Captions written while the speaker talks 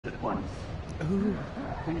Who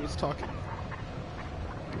was talking?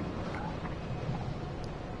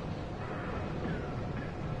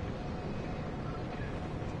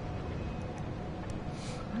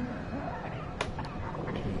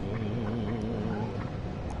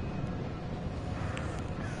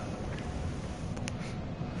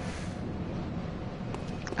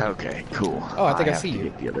 Okay, cool. Oh, I think I have see to you.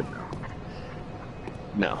 Get the other...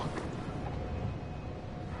 No.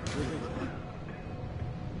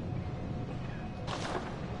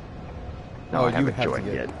 No, Oh, I you haven't have to joined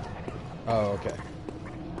get... yet. Oh, okay.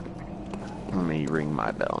 Let me ring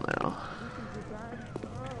my bell now.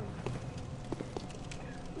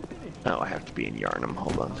 Oh, I have to be in Yarnum.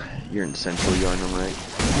 Hold on. You're in Central Yarnum, right?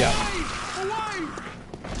 Yeah.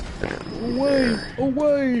 Away!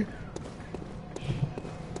 Away!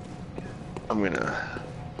 I'm gonna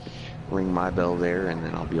ring my bell there, and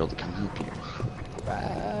then I'll be able to come help you.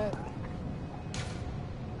 Right.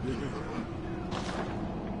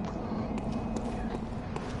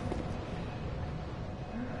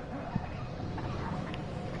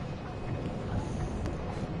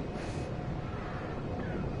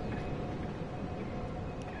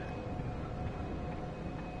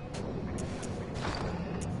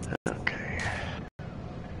 Okay.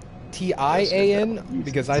 T-I-A-N?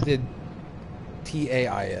 Because I did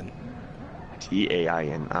T-A-I-N.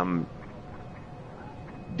 T-A-I-N. I'm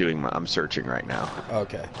searching right now.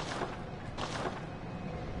 Okay.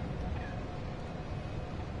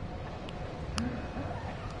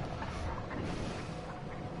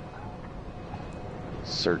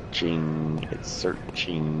 Searching. It's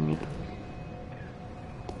searching.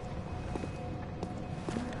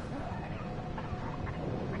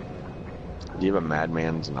 Do you have a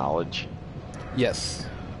madman's knowledge? Yes.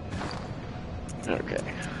 Okay.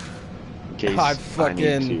 In case I I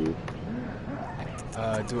fucking... need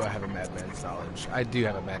to... do I have a madman's knowledge? I do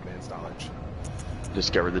have a madman's knowledge.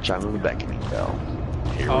 Discover the chime of a beckoning bell.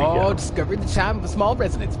 Here we Oh, go. discovered the chime of a small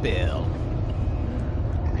residence bell.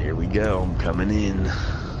 Here we go. I'm coming in.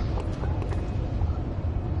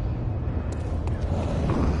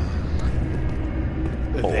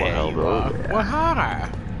 There you are. Yeah. Waha!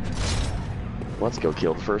 Let's go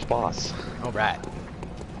kill the first boss. Alright.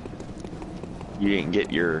 You didn't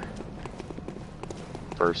get your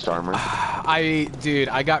first armor? Dude,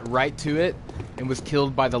 I got right to it and was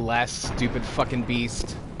killed by the last stupid fucking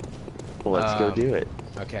beast. Well, let's go do it.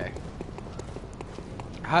 Okay.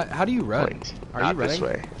 How do you run? Wait, Are not you running? this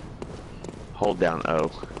way. Hold down O.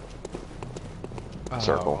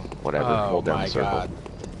 Circle, whatever. Hold down the circle. Oh my god.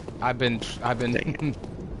 I've been. Dang it.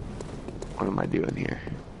 What am I doing here?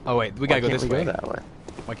 Oh wait, we gotta go this way. Go that way.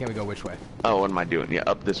 Why can't we go which way? Oh, what am I doing? Yeah,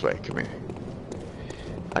 up this way. Come here.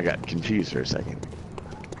 I got confused for a second.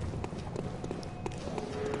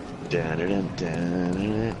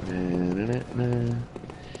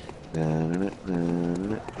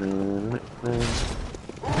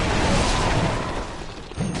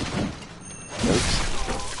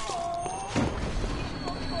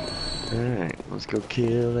 Alright, let's go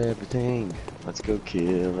kill everything. Let's go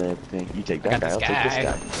kill everything. You take that guy, I'll take this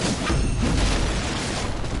guy.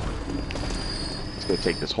 Let's go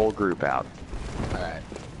take this whole group out. Alright.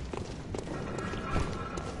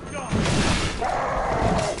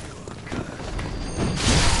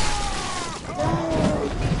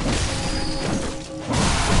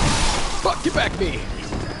 Fuck, get back me!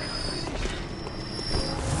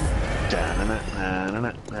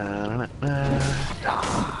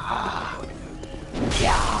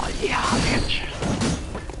 Yeah, bitch.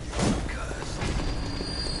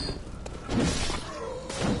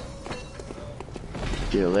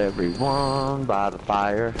 Kill everyone by the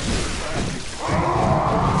fire.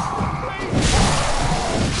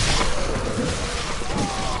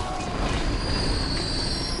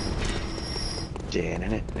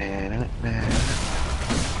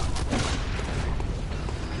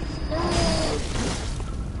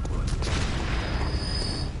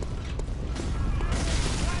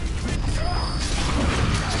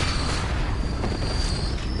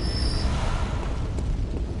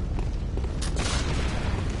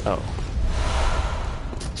 Oh.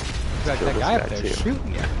 That guy up there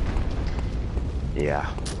shooting you. Yeah.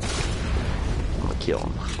 I'm gonna kill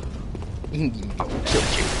him. I'm gonna kill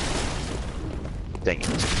you. Dang it.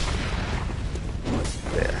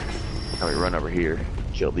 There. Now we run over here,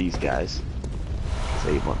 kill these guys.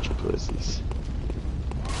 They a bunch of pussies.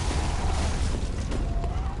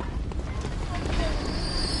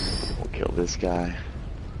 We'll kill this guy.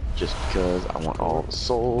 Just because I want all the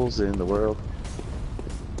souls in the world.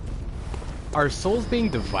 Are souls being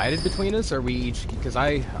divided between us, or are we each... Because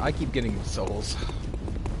I keep getting souls.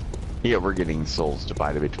 Yeah, we're getting souls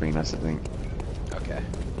divided between us, I think. Okay.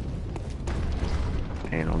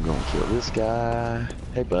 And I'm gonna kill this guy.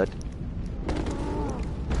 Hey, bud.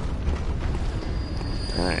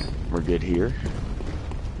 Alright, we're good here.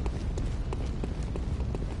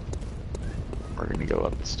 We're gonna go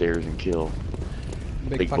up the stairs and kill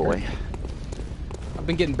Big fucker. Boy. I've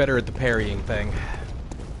been getting better at the parrying thing.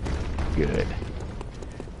 Good.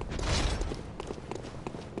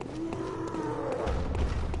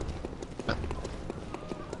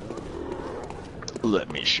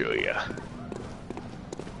 Let me show you.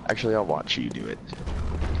 Actually, I'll watch you do it.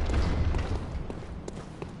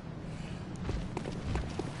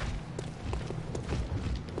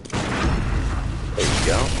 There you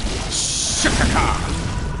go. Shakaka!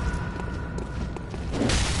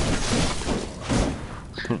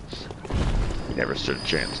 You never stood a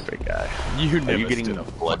chance, big guy. You Are never you getting stood a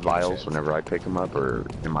blood fucking vials chance. whenever I pick them up, or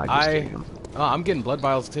am I just getting them? Oh, I'm getting blood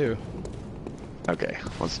vials too. Okay,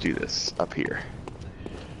 let's do this up here.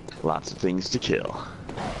 Lots of things to kill.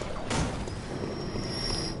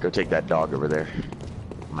 Go take that dog over there.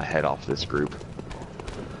 I'm gonna head off this group.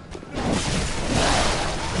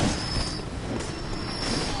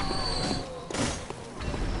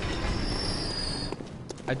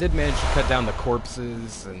 I did manage to cut down the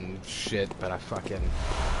corpses and shit, but I fucking...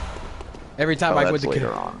 Every time I went to later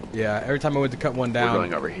cut... on. Yeah, every time I went to cut one We're down...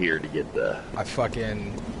 going over here to get the... I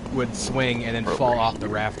fucking would swing and then Over fall off here. the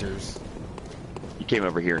rafters. You came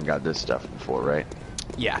over here and got this stuff before, right?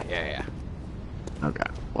 Yeah. Okay.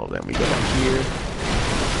 Well, then we go back here.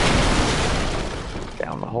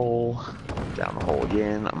 Down the hole. Down the hole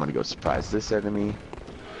again. I'm gonna go surprise this enemy.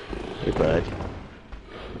 Hey, bud.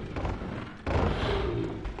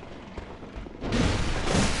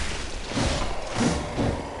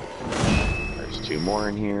 There's two more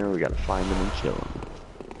in here. We gotta find them and kill them.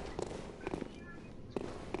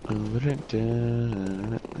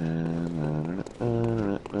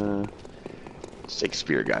 Let's take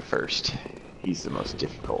Spear Guy first. He's the most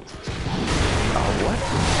difficult. Oh, what?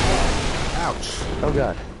 Ouch. Oh,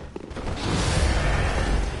 God.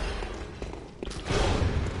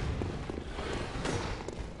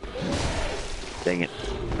 Dang it.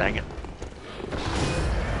 Dang it.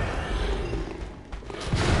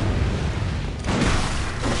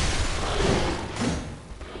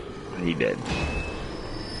 He dead.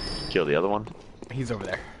 Kill the other one? He's over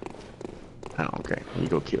there. Oh, okay. You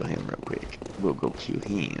go kill him real quick. We'll go kill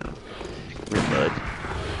him. Come here, bud.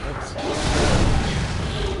 Oops.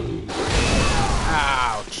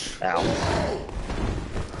 Ouch. Ow.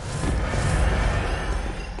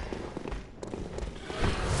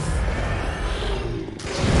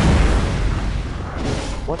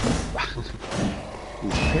 What the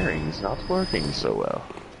His pairing's not working so well.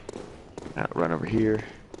 Now, run over here.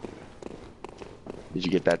 Did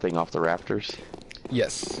you get that thing off the rafters?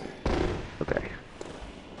 Yes. Okay.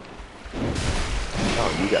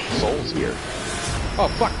 Oh, you got souls here. Oh,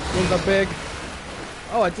 fuck. One's up big.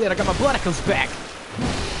 Oh, I did. I got my blood echoes back.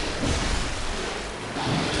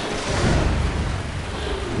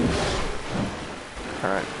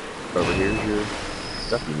 Alright. Over here's your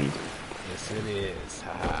stuff you need. Yes, it is.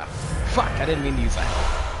 Haha. Fuck, I didn't mean to use that.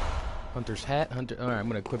 Hunter's hat. Hunter. Alright, I'm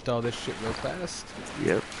gonna equip all this shit real fast.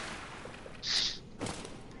 Yep.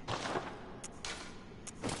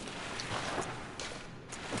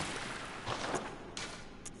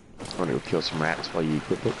 I'm gonna go kill some rats while you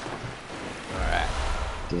equip it. Alright.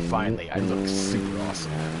 Finally, I look super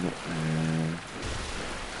awesome.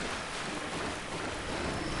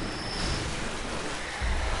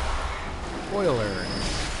 Spoiler.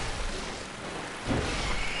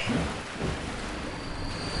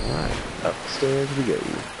 Alright, upstairs we go.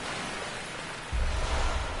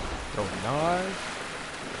 Throw a knife.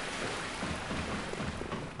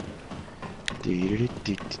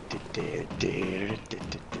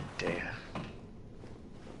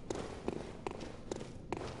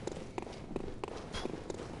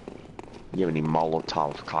 You have any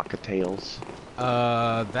Molotov cocktails?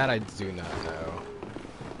 That I do not know.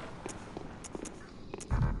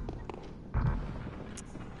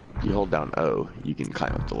 If you hold down O, you can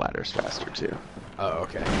climb up the ladders faster too. Oh,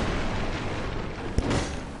 okay.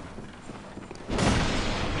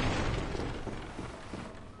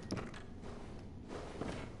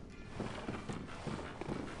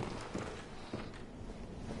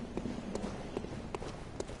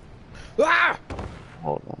 Ah!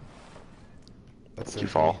 Hold on. Let's Did you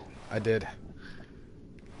fall? I did.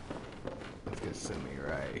 It's gonna send me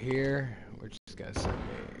right here. We're just gonna send me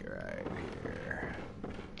right here.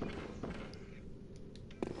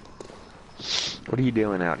 What are you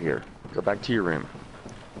doing out here? Go back to your room.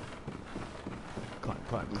 Climb,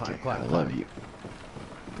 climb, climb, Okay, climb. I climb. love you.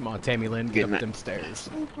 Come on, Tammy Lynn, get up them stairs.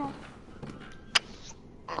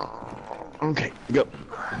 Okay, go.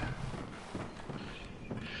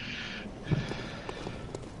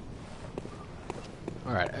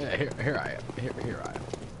 All right, here I am. Here I am.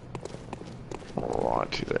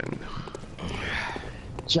 Alrighty then.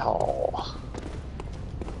 Jaw.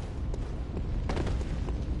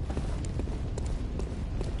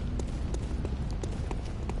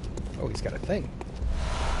 Oh, he's got a thing.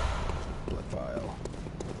 Blood vial.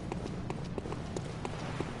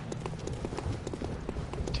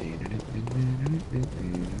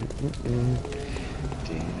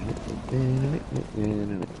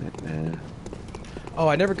 Oh,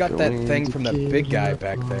 I never got that thing from the big guy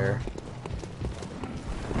back there.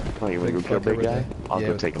 Oh, you want to go kill big guy? I'll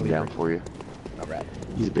go take him down for you. Alright.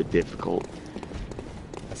 He's a bit difficult.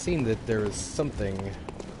 I seen that there was something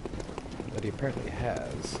that he apparently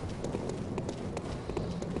has.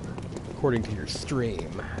 According to your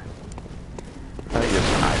stream. I think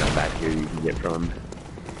there's an item back here you can get from him.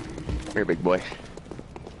 Here, big boy.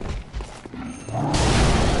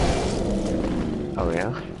 Oh,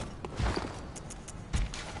 yeah?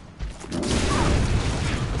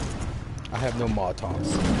 I have no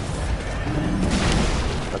Molotovs.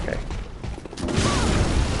 Okay.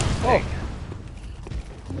 Oh!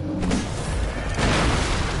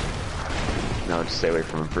 No, just stay away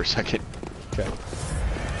from him for a second. Okay.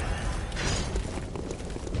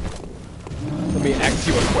 Let me ask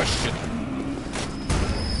you a question.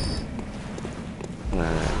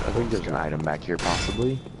 I think there's an item back here,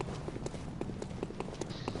 possibly.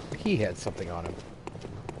 He had something on him.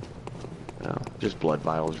 No, just blood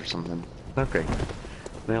vials or something. Okay.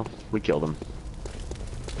 Well, we killed him.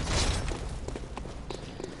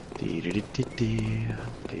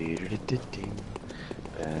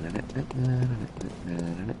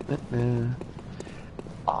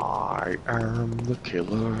 I am the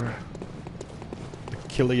killer. The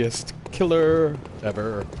killiest killer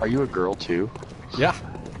ever. Are you a girl too? Yeah.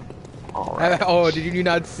 Alright. Oh, did you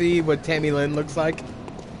not see what Tammy Lynn looks like?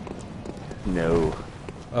 No.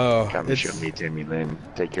 Oh, Come and show me, Tammy Lynn.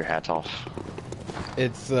 Take your hat off.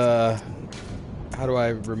 It's, how do I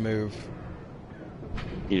remove?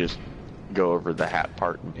 You just go over the hat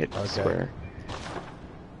part and hit the square.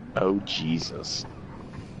 Oh, Jesus.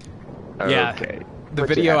 Yeah. Okay. The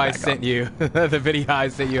video I sent you, the video I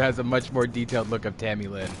sent you has a much more detailed look of Tammy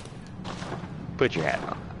Lynn. Put your hat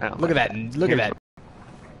on. Look at that. Look at that.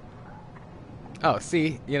 Oh,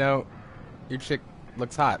 see, you know, your chick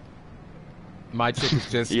looks hot. My chick is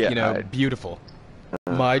just, yeah, you know, beautiful.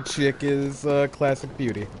 My chick is classic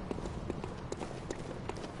beauty.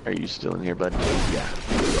 Are you still in here, bud? Yeah.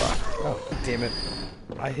 You are. Oh, damn it.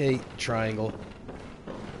 I hate triangle.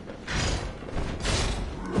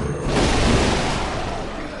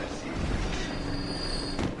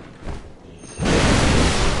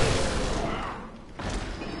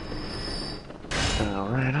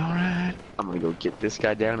 Alright, alright. I'm gonna go get this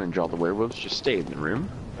guy down and draw the werewolves. Just stay in the room.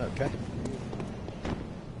 Okay.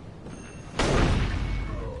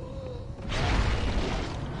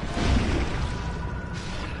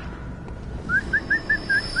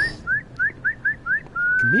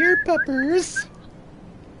 Come here, puppers.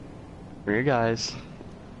 Come here, guys.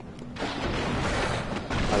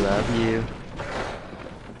 I love you.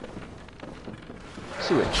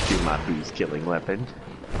 Switch to my beast killing weapon.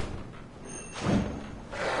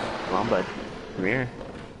 Come on, bud. Come here.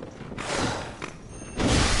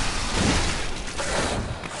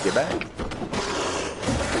 Get back.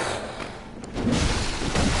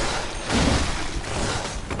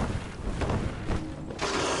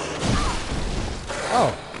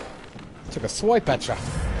 Oh. Took a swipe at ya.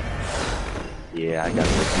 Yeah, I got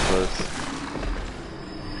way too close.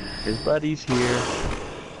 His buddy's here.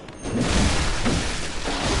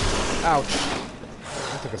 Ouch.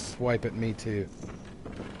 He took a swipe at me, too.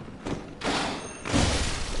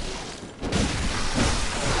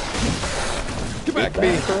 Get back, me!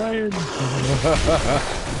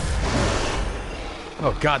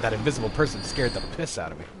 Oh god, that invisible person scared the piss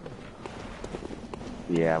out of me.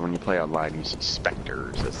 Yeah, when you play online, you see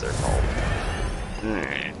specters, as they're called.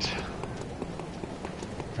 Alright.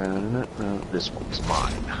 This one's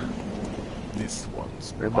mine. This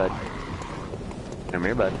one's Here, bud. Come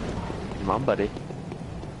here, bud. Come on, buddy.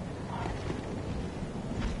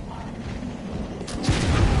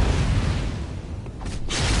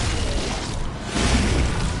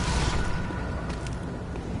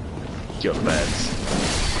 Kill the beds.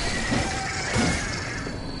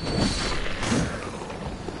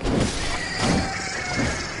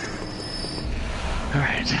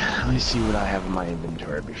 Alright, let me see what I have in my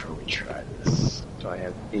inventory before we try this. Do I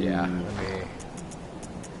have any... Yeah, let me...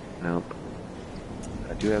 Nope.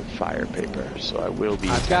 I do have fire paper, so I will be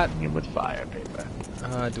I've got attacking him with fire paper.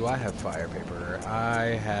 Do I have fire paper?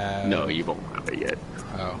 I have... No, you won't have it yet.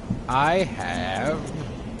 Oh. I have...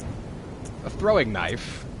 a throwing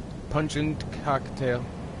knife. Pungent cocktail.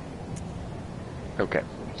 Okay.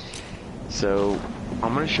 So,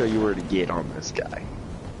 I'm going to show you where to get on this guy.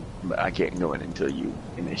 But I can't go in until you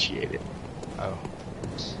initiate it. Oh.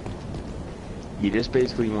 You just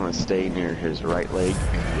basically want to stay near his right leg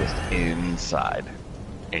and just inside.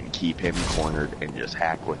 And keep him cornered and just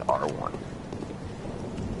hack with R1.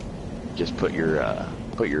 Just put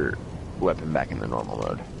your weapon back in the normal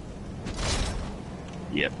mode.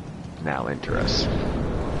 Yep. Now enter us.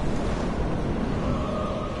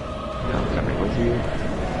 Now I'm coming with you.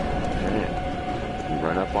 And you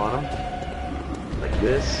run up on him. Like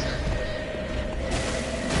this.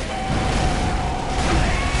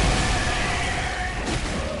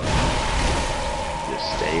 Just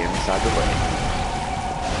stay inside the leg.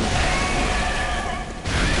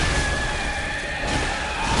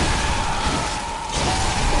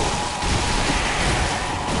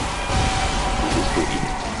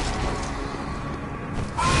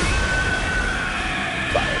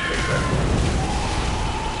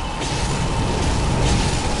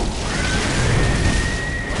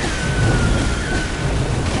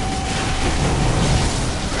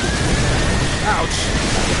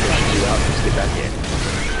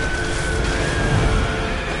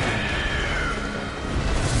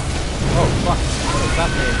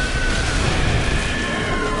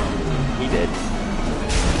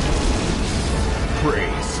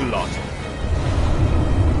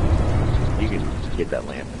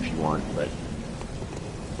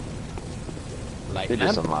 It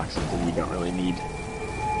just unlocks something you don't really need.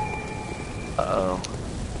 Uh-oh.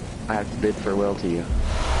 I have to bid farewell to you.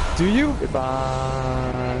 Do you?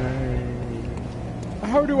 Goodbye.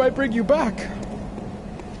 How do I bring you back?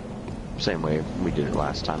 Same way we did it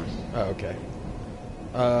last time. Oh, okay.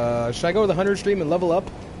 Should I go to the Hunter stream and level up?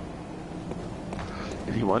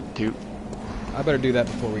 If you want to. I better do that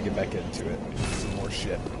before we get back into it. Some more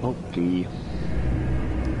shit. Okay.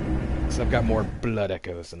 Because I've got more blood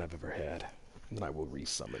echoes than I've ever had. Then I will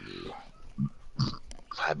resummon you.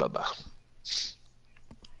 Hi, Bubba.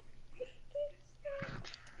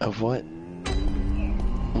 Of what?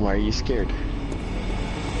 Why are you scared?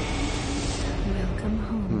 Welcome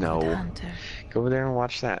home, no. Hunter. Go over there and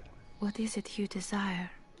watch that. What is it you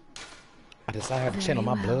desire? I desire to channel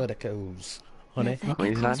my blood echoes, honey. Well,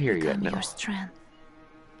 he's not here yet, no. Your strength.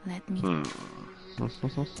 Let me...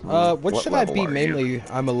 what should I be mainly?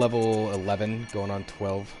 I'm a level 11, going on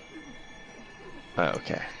 12. Oh,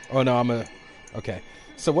 okay. Oh, no, okay.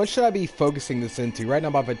 So what should I be focusing this into? Right now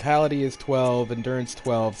my vitality is 12, endurance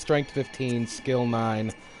 12, strength 15, skill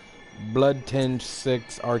 9, blood 10,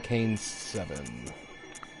 6, arcane 7.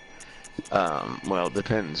 Well, it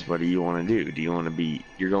depends. What do you want to do? Do you want to be...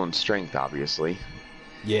 You're going strength, obviously.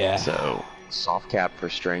 Yeah. So, soft cap for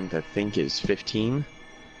strength, I think, is 15.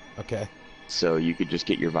 Okay. So you could just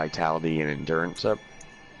get your vitality and endurance up.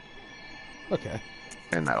 Okay.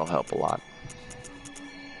 And that'll help a lot.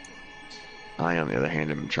 I, on the other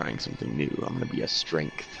hand, am trying something new. I'm going to be a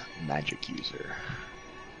strength magic user.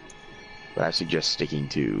 But I suggest sticking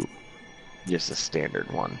to just a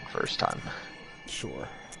standard one first time. Sure.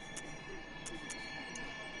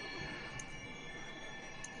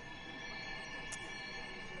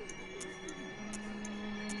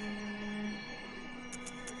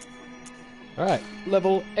 Alright,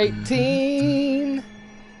 level 18!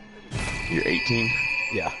 You're 18?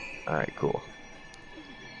 Yeah. Alright, cool.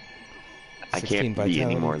 I can't be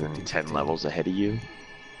any more than 10 levels ahead of you.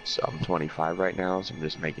 So I'm 25 right now, so I'm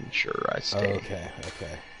just making sure I stay. Okay,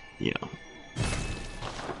 okay. You know.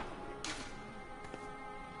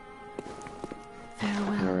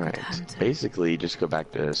 Farewell, Alright, Hunter. basically just go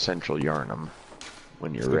back to Central Yarnum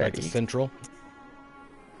when you're ready. Back to Central?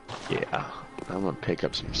 Yeah, I'm gonna pick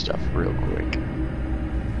up some stuff real quick.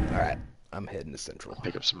 Alright, I'm heading to Central.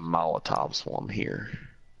 Pick up some Molotovs while I'm here.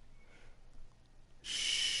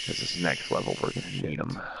 Because this next level we're gonna need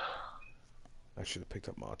them. I should have picked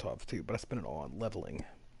up Molotov too, but I spent it all on leveling.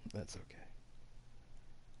 That's okay.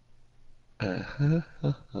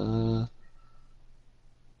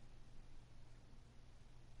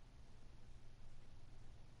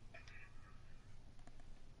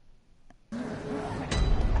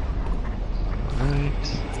 Right.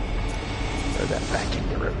 Throw that back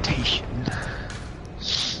into rotation.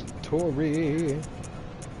 Tori.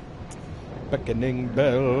 Beckoning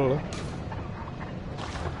bell.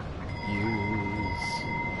 Use.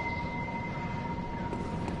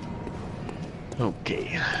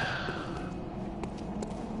 Okay.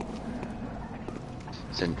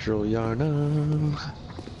 Central Yarno.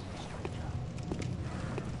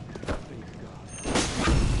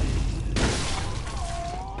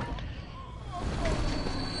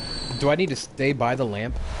 Do I need to stay by the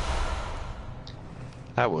lamp?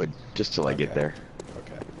 I would, just till I get there.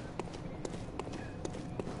 Okay.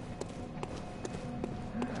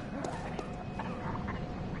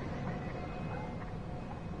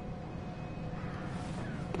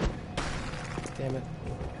 Damn it.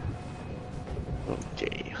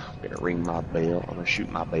 Okay, I'm gonna ring my bell. I'm gonna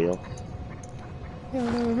shoot my bell.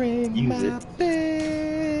 Gonna ring Use my it. bell.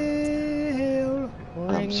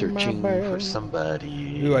 I'm Ring searching my for bell.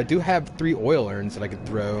 somebody. Ooh, I do have 3 oil urns that I could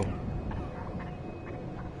throw.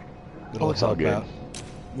 That'll it's all help good. out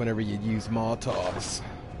whenever you use Molotovs.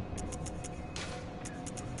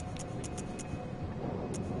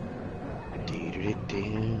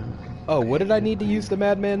 Oh, what did I need to use the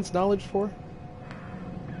Madman's knowledge for?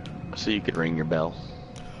 So you could ring your bell.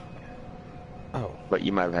 Oh. But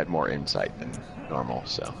you might have had more insight than normal,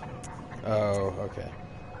 so. Oh, okay.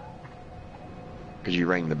 Because you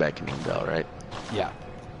rang the beckoning bell, right? Yeah.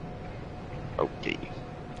 Okay.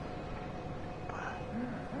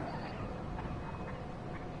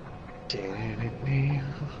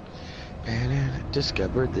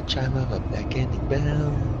 Discovered the chime of a beckoning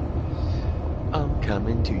bell. I'm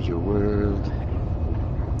coming to your world.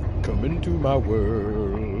 Come into my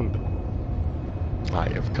world. I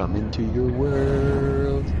have come into your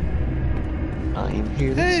world. I am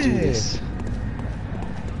here to do this.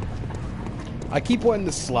 I keep wanting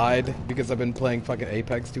to slide because I've been playing fucking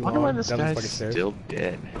Apex too I long. wonder why this down these guy's fucking stairs. still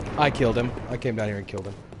dead. I killed him. I came down here and killed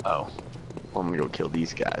him. Oh. Well, I'm gonna go kill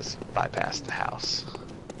these guys. Bypass the house.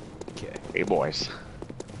 Okay. Hey, boys.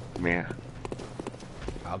 Come here.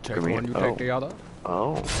 I'll take Come one, here. you take the other.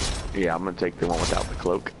 Oh. Yeah, I'm gonna take the one without the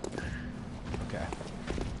cloak. Okay.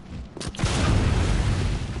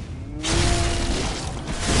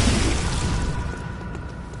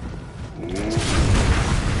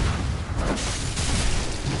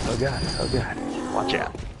 Oh god, oh god. Watch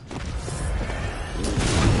out.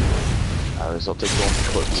 I guess I'll take the one with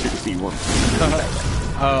the cloak too if he wants.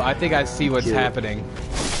 Oh, I think I see what's Kill. happening.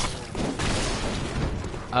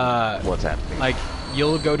 What's happening? Like,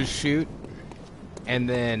 you'll go to shoot, and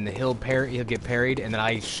then he'll get parried, and then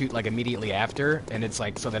I shoot like immediately after, and it's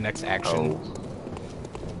like, so the next action.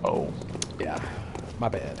 Oh. Oh. Yeah. My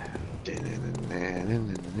bad.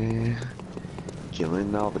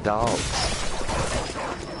 Killing all the dogs.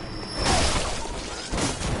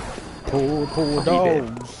 Poor I'll be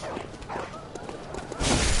dead. dogs.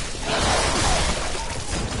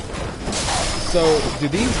 So, do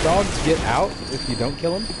these dogs get out if you don't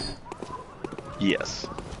kill them? Yes.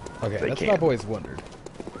 Okay, They that's can. what I've always wondered.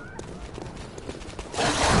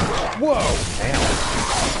 Whoa! Damn.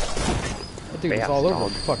 That dude was Fast all over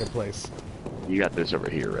dog. the fucking place. You got this over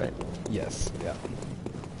here, right? Yes, yeah.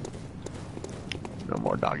 No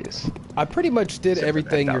more doggies. I pretty much did Except for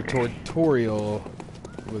everything that your doggy. tutorial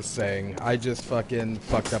was saying. I just fucking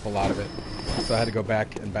fucked up a lot of it. So I had to go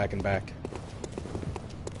back and back and back.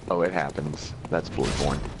 Oh, it happens. That's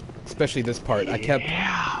Bloodborne. Especially this part. I kept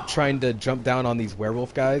trying to jump down on these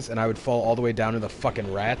werewolf guys, and I would fall all the way down to the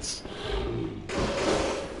fucking rats.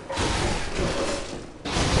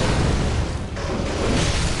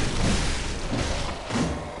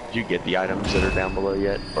 Did you get the items that are down below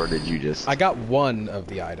yet? Or did you just... I got one of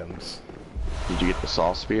the items. Did you get the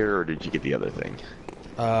saw spear, or did you get the other thing?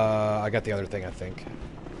 I got the other thing, I think.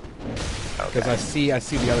 Because Okay. I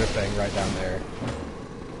see the other thing right down there.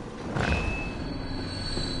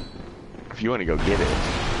 If you want to go get it,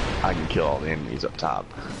 I can kill all the enemies up top.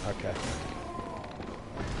 Okay.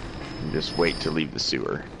 And just wait to leave the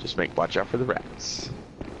sewer. Just watch out for the rats.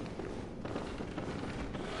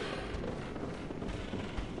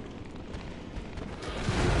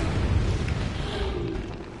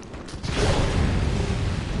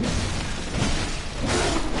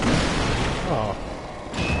 Oh.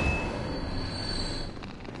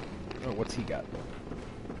 Oh, what's he got?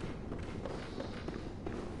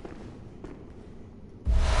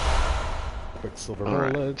 Quicksilver All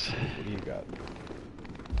right. bullet. What do you got?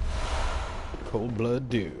 Cold Blood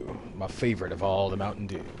Dew. My favorite of all the Mountain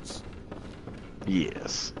Dews.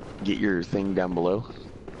 Yes. Get your thing down below.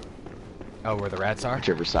 Oh, where the rats are?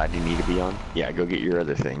 Whichever side you need to be on. Yeah, go get your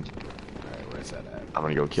other thing. Alright, where's that at? I'm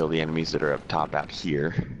gonna go kill the enemies that are up top out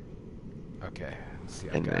here. Okay. Let's see.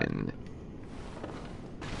 And then...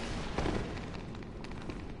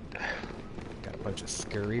 Got a bunch of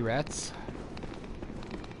scurry rats.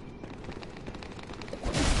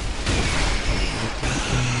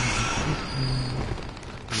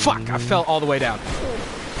 Fuck! I fell all the way down.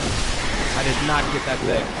 I did not get that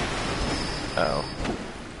thing. Oh.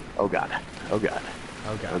 Oh god. Oh god.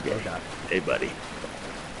 Oh god. Okay. Oh god. Hey, buddy.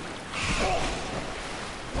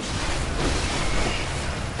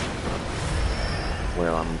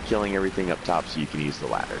 Well, I'm killing everything up top so you can use the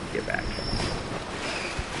ladder to get back.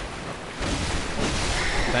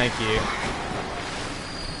 Thank you.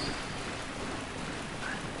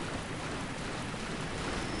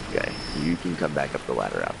 Okay, you can come back up the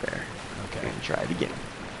ladder out there. Okay. And try it again.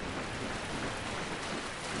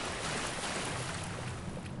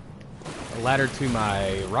 A ladder to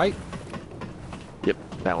my right. Yep,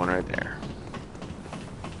 that one right there.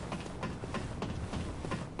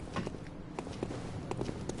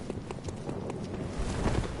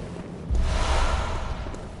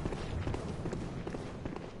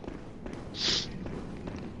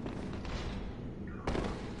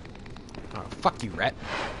 Oh, fuck you, rat.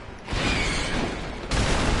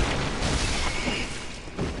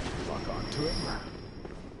 Fuck onto him.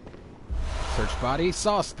 Search body,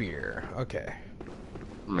 saw spear. Okay.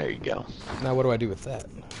 There you go. Now what do I do with that?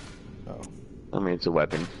 Oh. I mean, it's a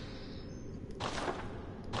weapon.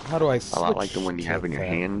 How do I A switch lot like the one you have to in your that?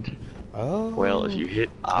 hand. Oh. Well, if you hit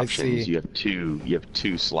options, see. you have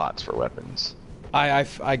two slots for weapons.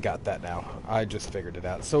 I got that now. I just figured it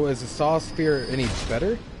out. So is the saw spear any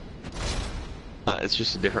better? It's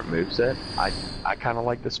just a different moveset. I kind of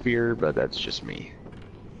like the spear, but that's just me.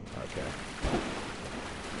 Okay.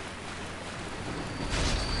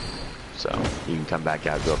 So you can come back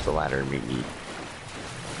out, go up the ladder, and meet me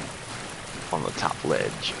on the top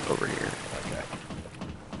ledge over here. Okay.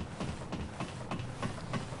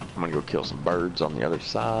 I'm gonna go kill some birds on the other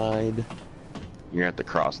side. You're gonna have to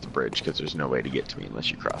cross the bridge because there's no way to get to me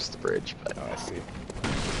unless you cross the bridge. But Oh, I see.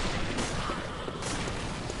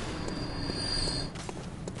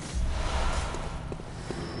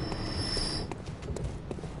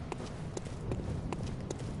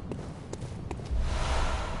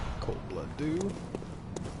 Cold blood do.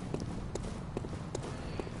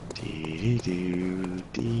 dee-dee-doo,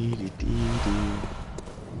 dee-dee-dee-doo.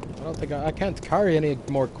 I don't think I can't carry any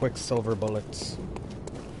more quicksilver bullets.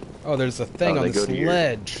 Oh, there's a thing Oh, on they the go to your-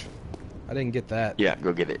 sledge. I didn't get that. Yeah,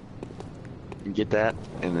 go get it. You get that,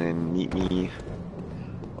 and then meet me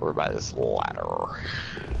over by this ladder.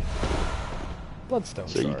 Bloodstone.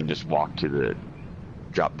 So you can just walk to the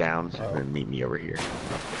drop down Oh. and then meet me over here.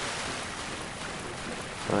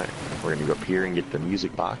 Alright, we're gonna go up here and get the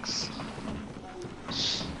music box.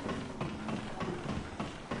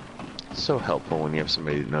 So helpful when you have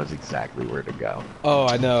somebody that knows exactly where to go. Oh,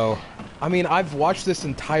 I know. I mean, I've watched this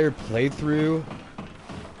entire playthrough,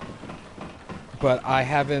 but I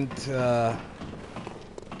haven't. We're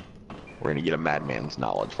gonna get a madman's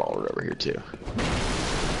knowledge while we're over here too.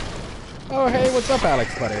 Oh, hey, what's up,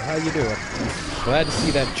 Alex, buddy? How you doing? Glad to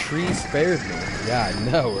see that tree spared me. Yeah,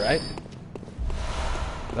 I know, right?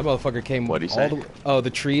 That motherfucker came What'd he all say? the the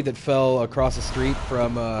tree that fell across the street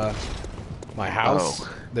from my house Oh.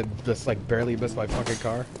 that just like barely missed my fucking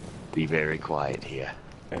car. Be very quiet here.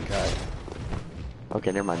 Okay.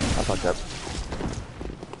 Okay, never mind. I fucked up.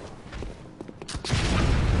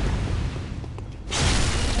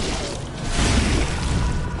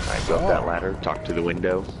 Alright, go up that Oh. ladder, talk to the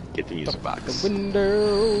window, get the music box. The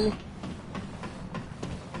window.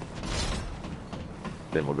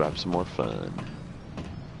 Then we'll go have some more fun.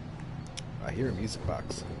 I hear a music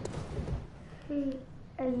box. Who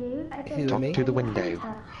are you? I don't Who, know. me? To the window.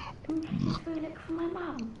 Can you look for my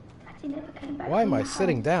mum? She never came back. Why am from I the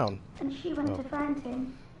sitting house. down? And she went to find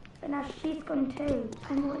him, but now she's gone too.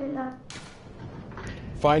 I'm all alone.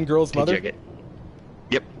 Find girl's Can you mother. check it?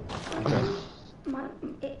 Yep. My,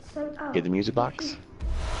 it's so old. Get the music box.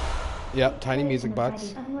 Yep, tiny music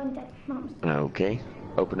box. I'm one dead mum's. Okay.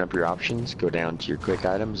 Open up your options, go down to your quick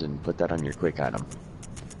items, and put that on your quick item.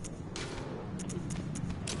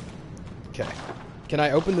 Okay. Can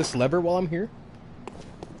I open this lever while I'm here?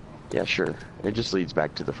 Yeah, sure. It just leads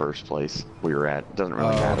back to the first place we were at. Doesn't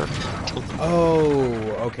really Oh. matter. Oh,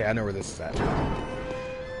 okay. I know where this is at.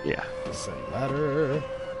 Yeah. Descend ladder.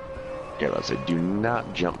 Yeah, let's say do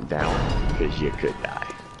not jump down because you could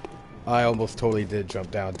die. I almost totally did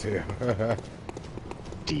jump down too.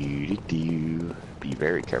 Do. Be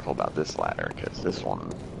very careful about this ladder because this one.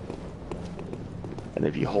 And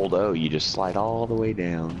if you hold O, you just slide all the way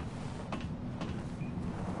down.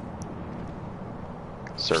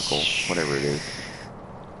 Circle, whatever it is.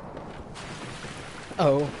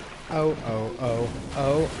 Oh. Oh, oh, oh,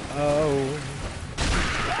 oh, oh.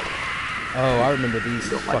 Oh, I remember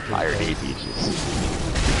these Like fucking fire things.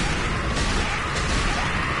 beaches.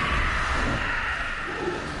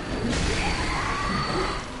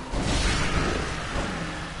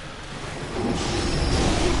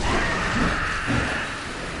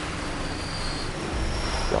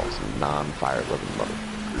 Y'all some non-fire loving mother.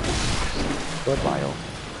 Blood vial.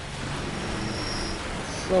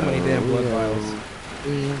 So many damn blood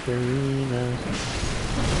vials.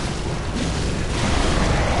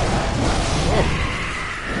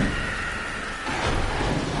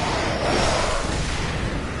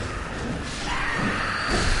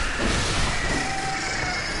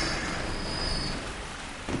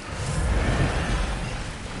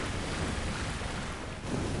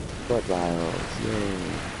 Blood vials,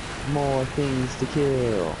 yay. More things to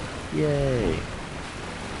kill. Yay.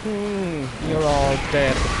 You're all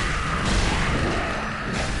dead.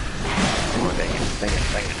 Oh, dang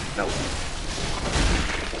it. No.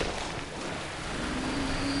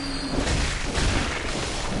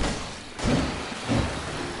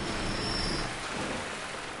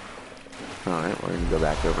 Alright, we're gonna go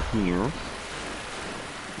back over here.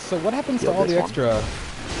 So what happens to Kill all the this extra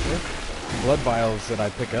blood vials that I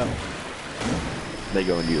pick up? They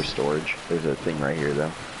go into your storage. There's a thing right here,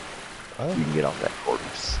 though. Oh, You can get off that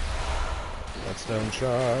corpse. that stone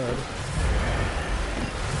shard.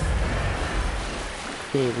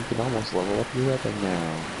 Hey, we can almost level up your weapon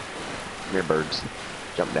now. Come here, birds.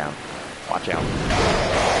 Jump down. Watch out.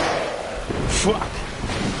 Fuck!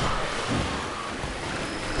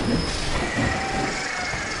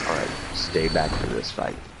 Alright, stay back for this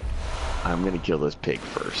fight. I'm gonna kill this pig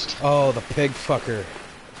first. Oh, the pig fucker.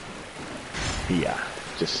 Yeah,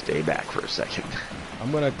 just stay back for a second.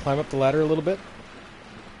 I'm gonna climb up the ladder a little bit.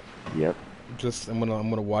 Yep. I'm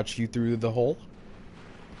gonna watch you through the hole.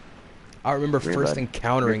 I remember Come here, first bud.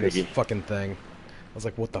 encountering Come here, this piggy. fucking thing. I was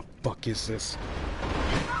like, what the fuck is this?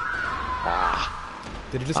 Ah,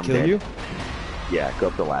 Did it just I'm kill dead. you? yeah, go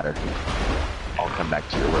up the ladder. I'll come back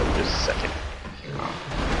to your room in just a second.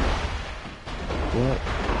 What?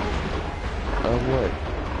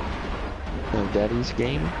 What? Daddy's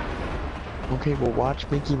game? Okay, well watch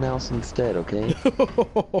Mickey Mouse instead, okay?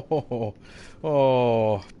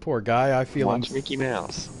 Oh, poor guy. I feel Watch him Mickey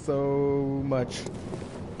Mouse. so much.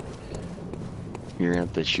 You're gonna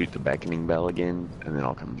have to shoot the beckoning bell again, and then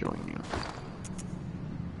I'll come join you.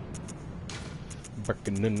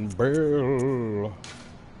 Beckoning bell.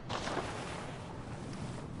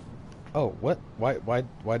 Oh, what?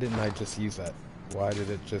 Why didn't I just use that? Why did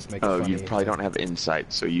it just make it Oh, funny? you probably don't have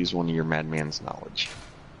insight, so use one of your madman's knowledge.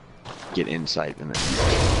 Get insight and then.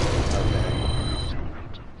 Okay.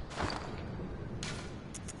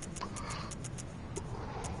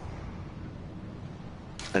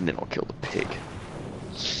 And then I'll kill the pig.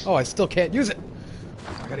 Oh, I still can't use it.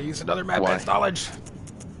 I gotta use another madman's Why? knowledge.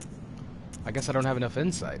 I guess I don't have enough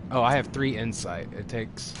insight. Oh, I have 3 insight. It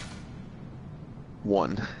takes.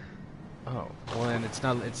 One. Oh, well, and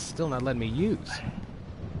it's still not letting me use.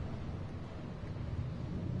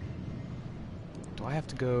 Do I have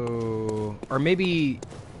to go, or maybe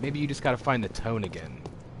you just gotta find the tone again.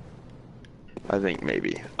 I think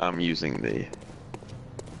maybe. I'm using the.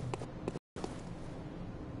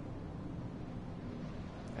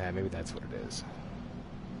 Maybe that's what it is.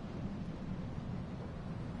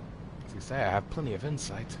 As you say, I have plenty of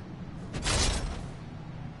insight.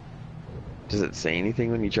 Does it say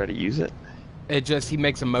anything when you try to use it? It just, he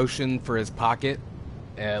makes a motion for his pocket,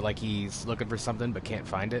 like he's looking for something but can't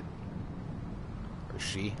find it. Or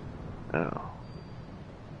she. Oh.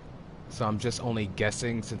 So I'm just only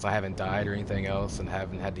guessing, since I haven't died or anything else and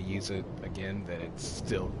haven't had to use it again, that it's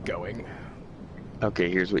still going. Okay,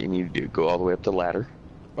 here's what you need to do. Go all the way up the ladder.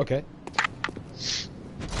 Okay.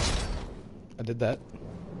 I did that.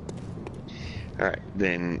 Alright,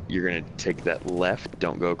 then you're gonna take that left.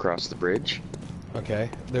 Don't go across the bridge. Okay.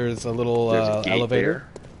 There's a little There's a gate elevator.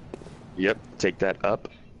 there. Yep, take that up,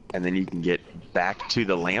 and then you can get back to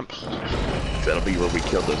the lamp. That'll be where we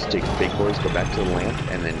killed those big boys. Go back to the lamp,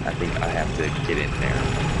 and then I think I have to get in there.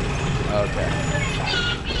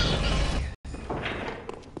 Okay.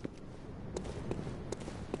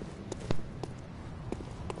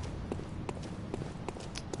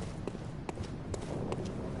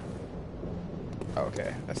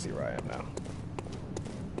 Okay, I see where I am now.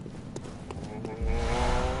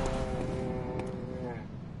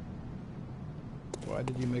 Why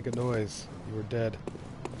did you make a noise? You were dead.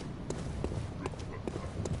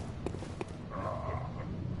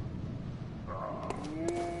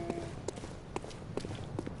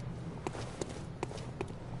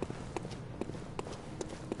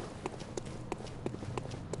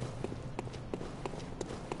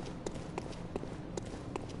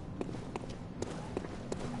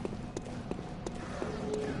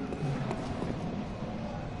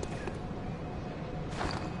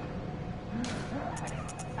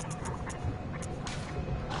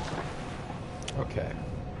 Okay.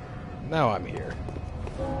 Now I'm here.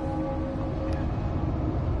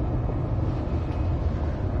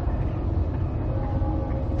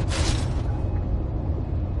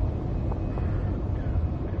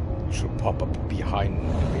 She'll pop up behind me.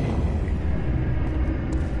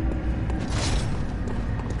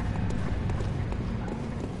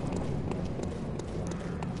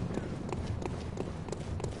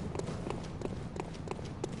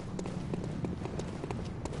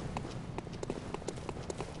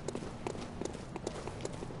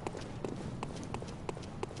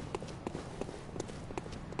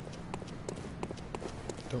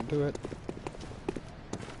 Don't do it.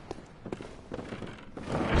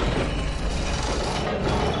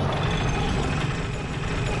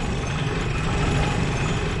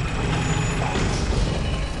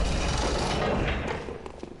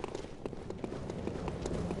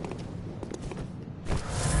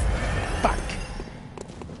 Fuck.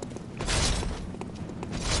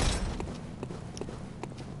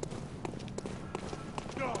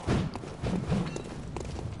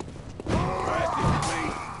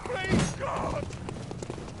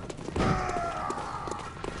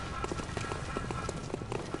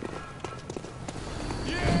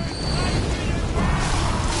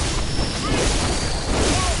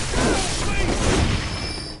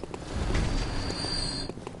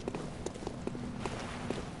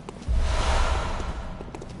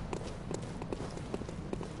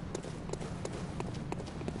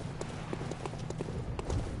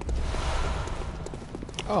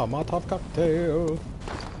 Oh, Molotov cocktail.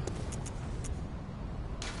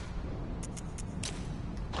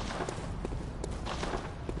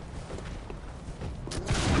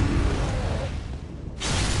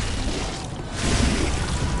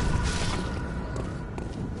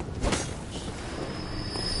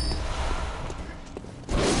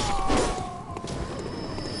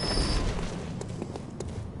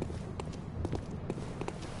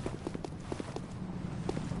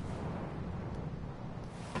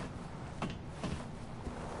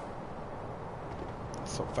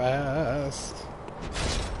 So fast.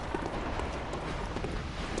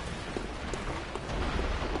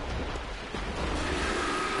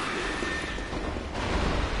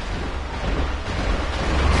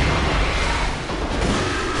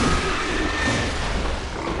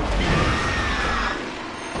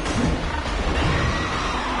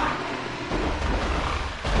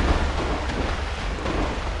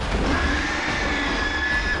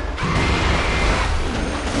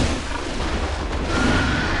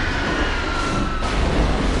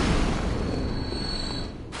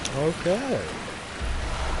 Okay.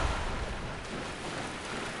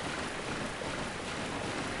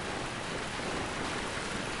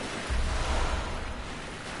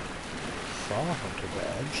 Saw hunter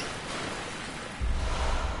badge.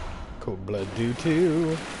 Cold blood do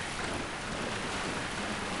too.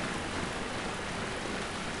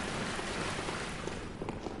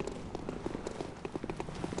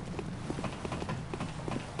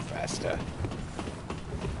 Faster.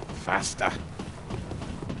 Faster.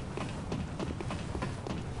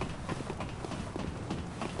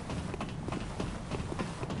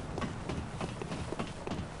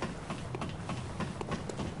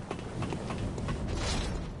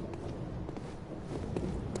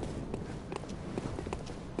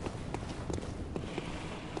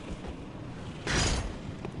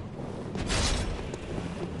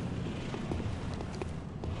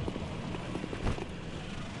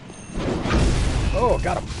 Oh,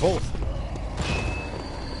 got them both.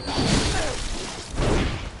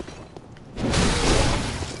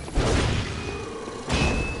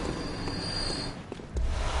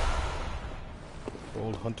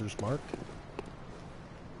 Old hunter's mark.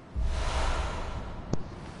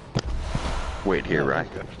 Wait here, right?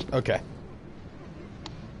 Okay.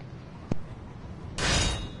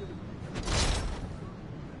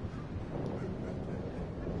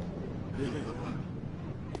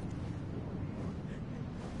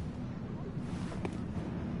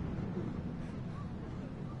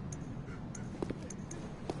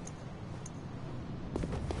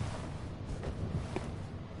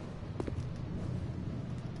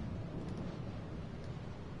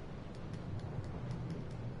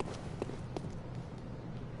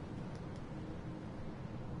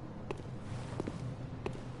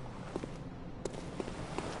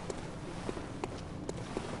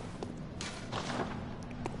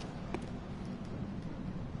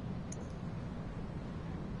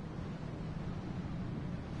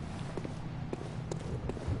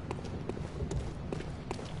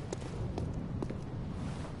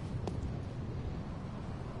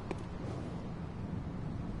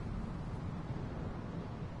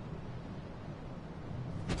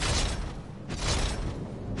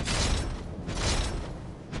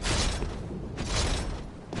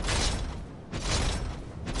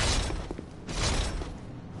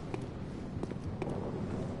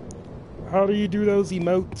 How do you do those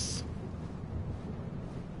emotes?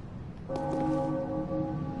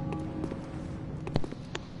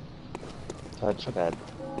 Touchpad.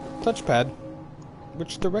 Touchpad?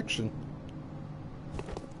 Which direction?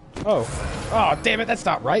 Oh. Oh, damn it, that's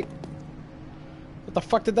not right. What the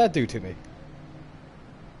fuck did that do to me?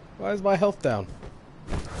 Why is my health down?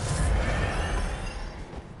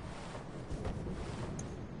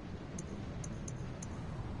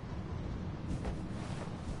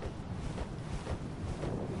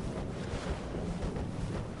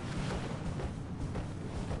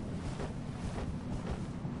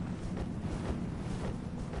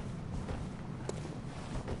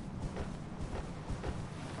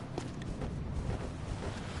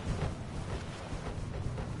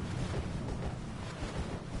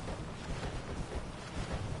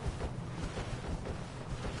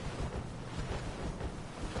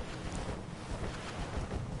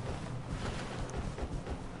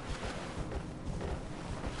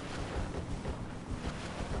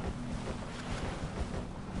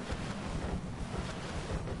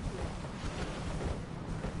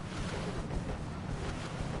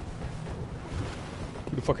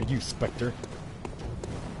 Who the fuck are you, Spectre?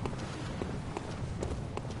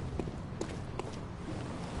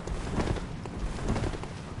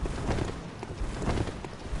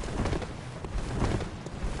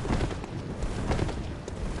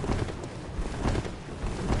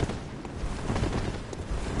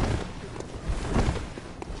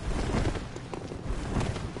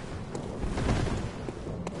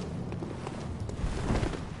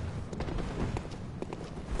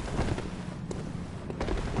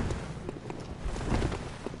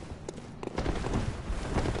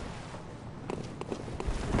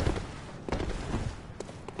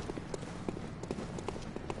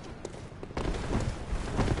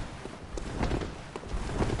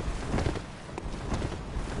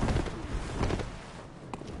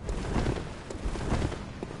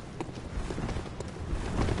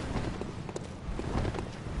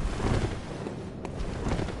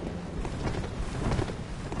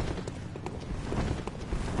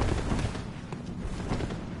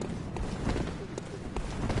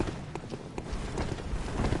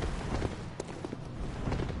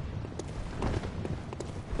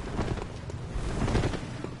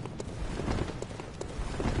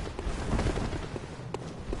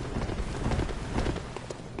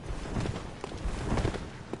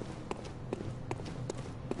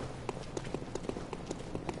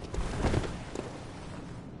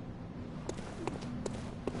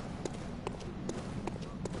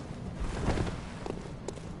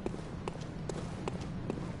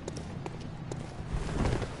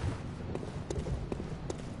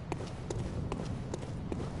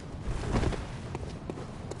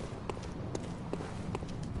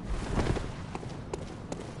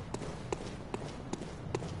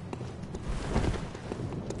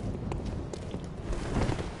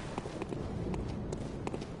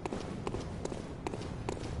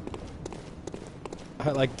 I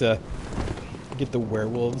like to get the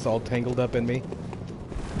werewolves all tangled up in me.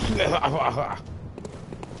 I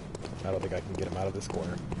don't think I can get him out of this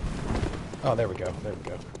corner. Oh, there we go. There we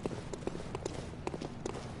go.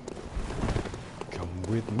 Come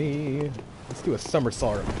with me. Let's do a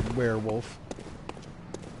somersault werewolf.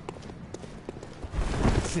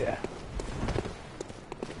 Yeah.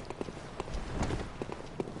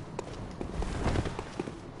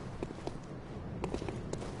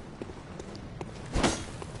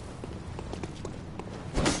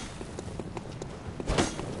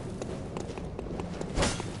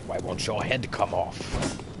 Why won't your head come off?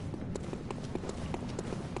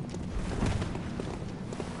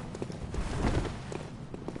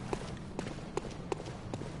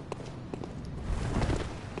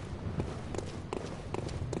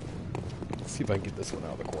 Let's see if I can get this one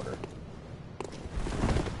out of the corner.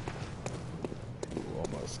 Ooh,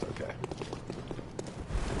 almost, okay.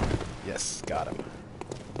 Yes, got him.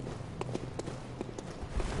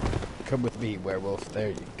 Come with me, werewolf. There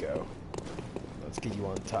you go. Let's get you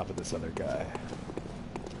on top of this other guy.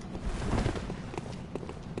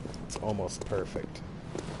 It's almost perfect.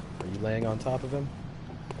 Are you laying on top of him?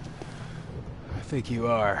 I think you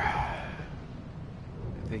are.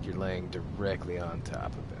 I think you're laying directly on top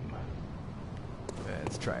of him.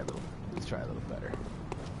 Let's try a little better.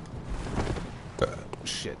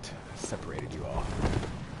 Shit. Separated you all.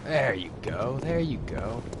 There you go. There you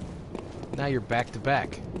go. Now you're back to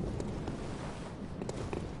back.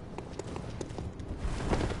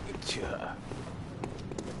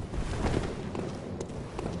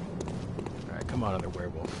 Alright, come on, other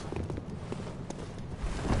werewolf.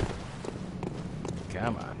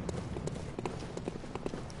 Come on.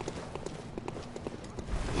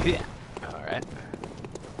 Yeah. Alright.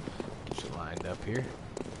 Get you lined up here.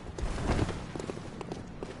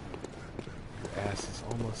 Your ass is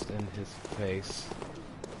almost in his face.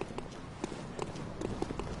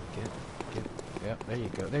 Yep, there you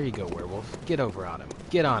go. There you go, werewolf. Get over on him.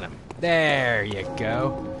 Get on him. There you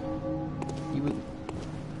go. You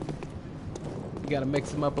gotta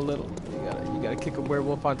mix him up a little. You gotta kick a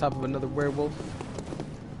werewolf on top of another werewolf.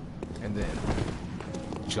 And then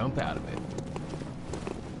jump out of it.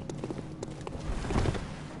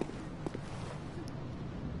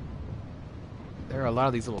 There are a lot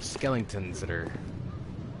of these little skeletons that are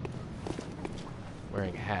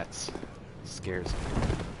wearing hats. It scares me.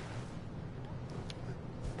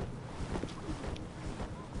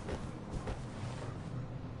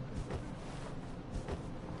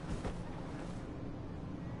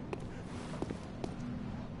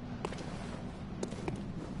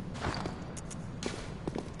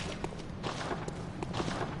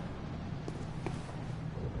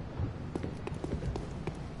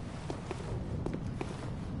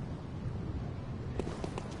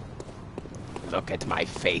 Look at my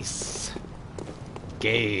face.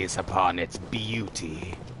 Gaze upon its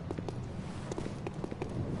beauty.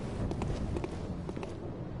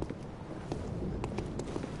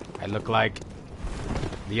 I look like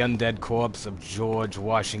the undead corpse of George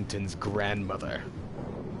Washington's grandmother.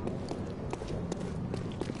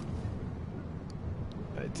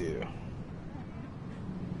 I do.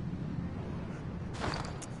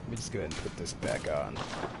 Let me just go ahead and put this back on.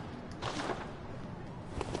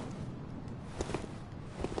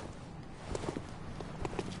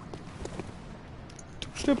 2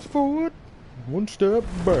 steps forward, 1 step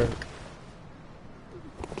back.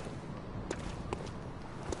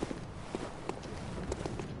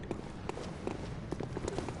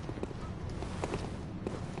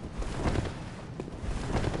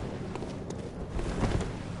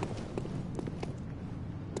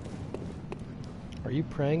 Are you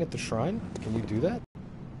praying at the shrine? Can you do that?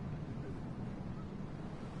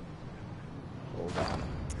 Hold on.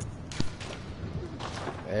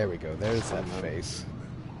 There we go. There's that face.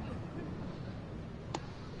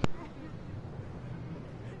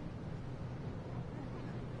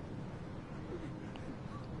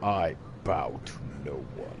 I bow to no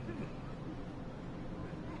one.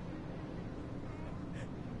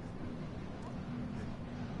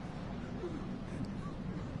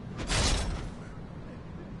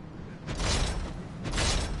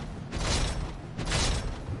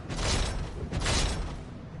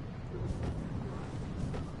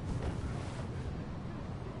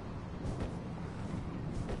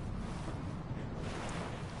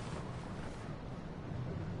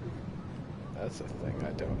 That's a thing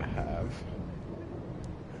I don't have.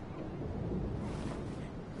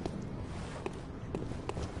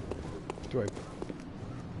 Do I...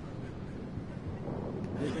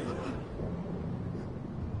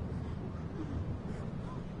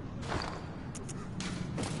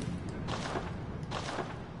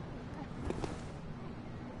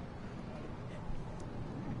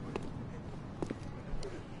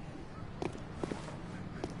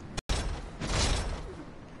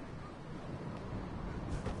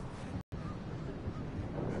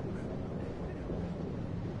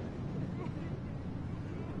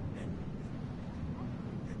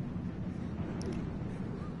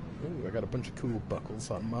 Ooh, I got a bunch of cool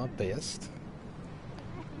buckles on my vest.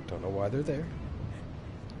 Don't know why they're there.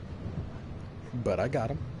 But I got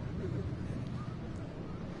them.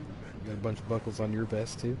 You got a bunch of buckles on your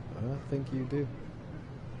vest too? I think you do.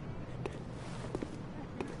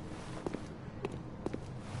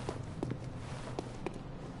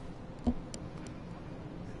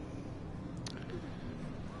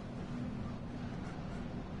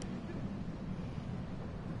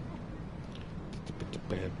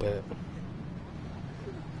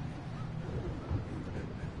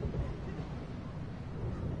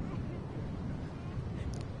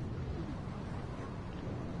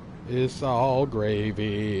 It's all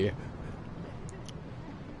gravy.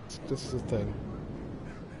 This is the thing.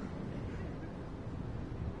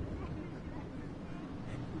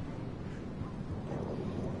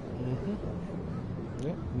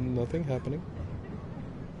 Yep, nothing happening.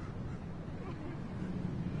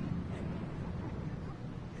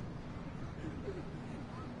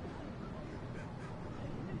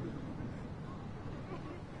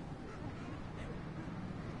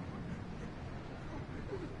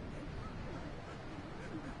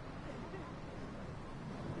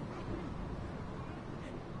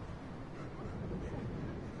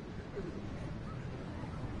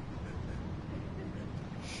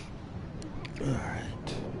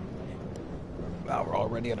 Alright. Wow, we're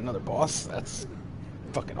already at another boss. That's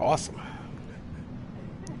fucking awesome.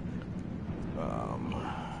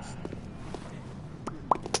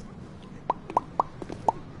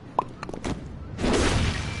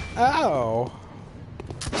 Ow!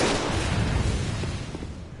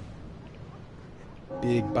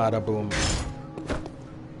 Big bada boom.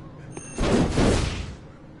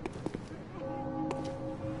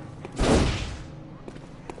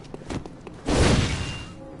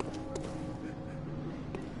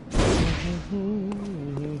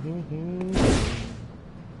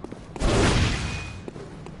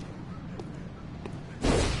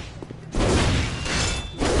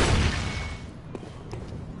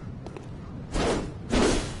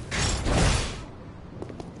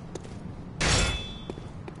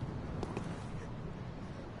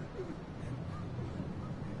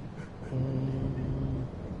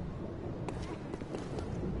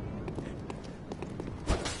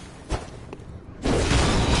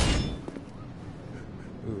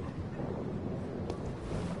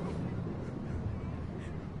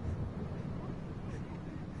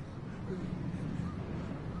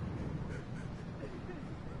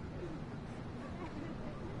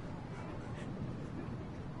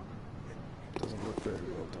 Doesn't look very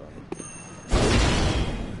well done.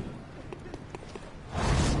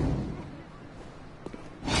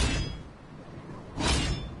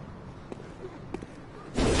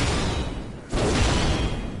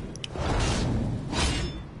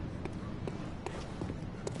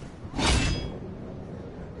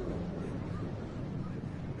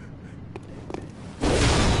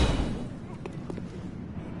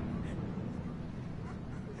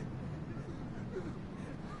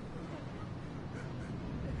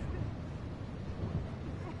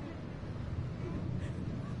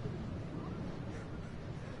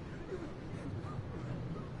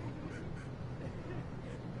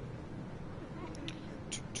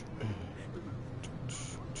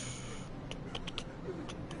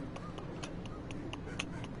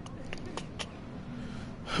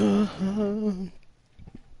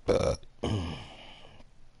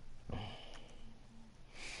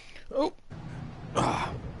 Oh.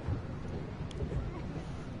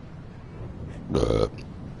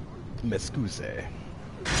 M'excuse.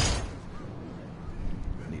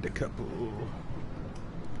 Need a couple.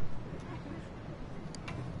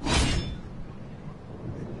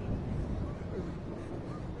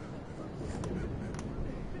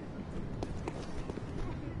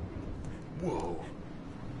 Whoa.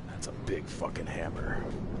 That's a big fucking hammer.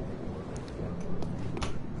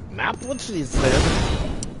 Not what she said.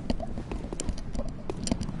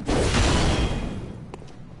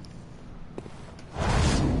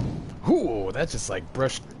 Ooh, that just like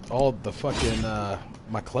brushed all the fucking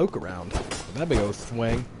my cloak around. That big old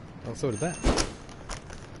swing. Oh, so did that.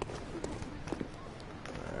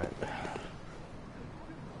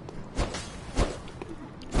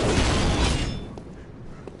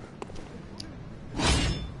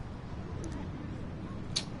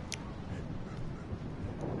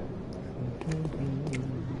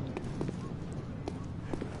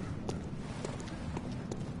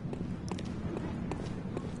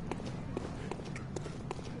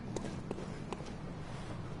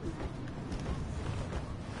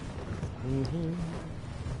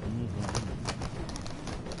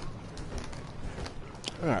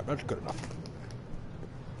 Alright, that's good enough.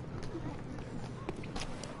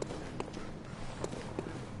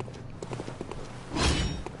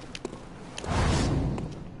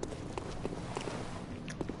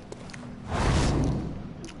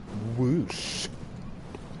 Whoosh.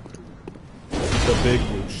 The big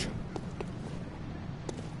whoosh.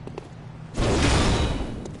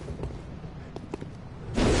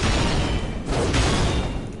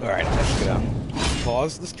 Alright, I'm just gonna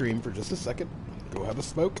pause the stream for just a second, go have a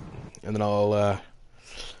smoke, and then I'll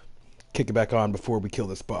kick it back on before we kill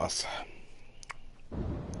this boss.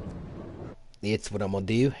 It's what I'm gonna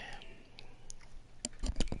do.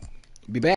 Be back.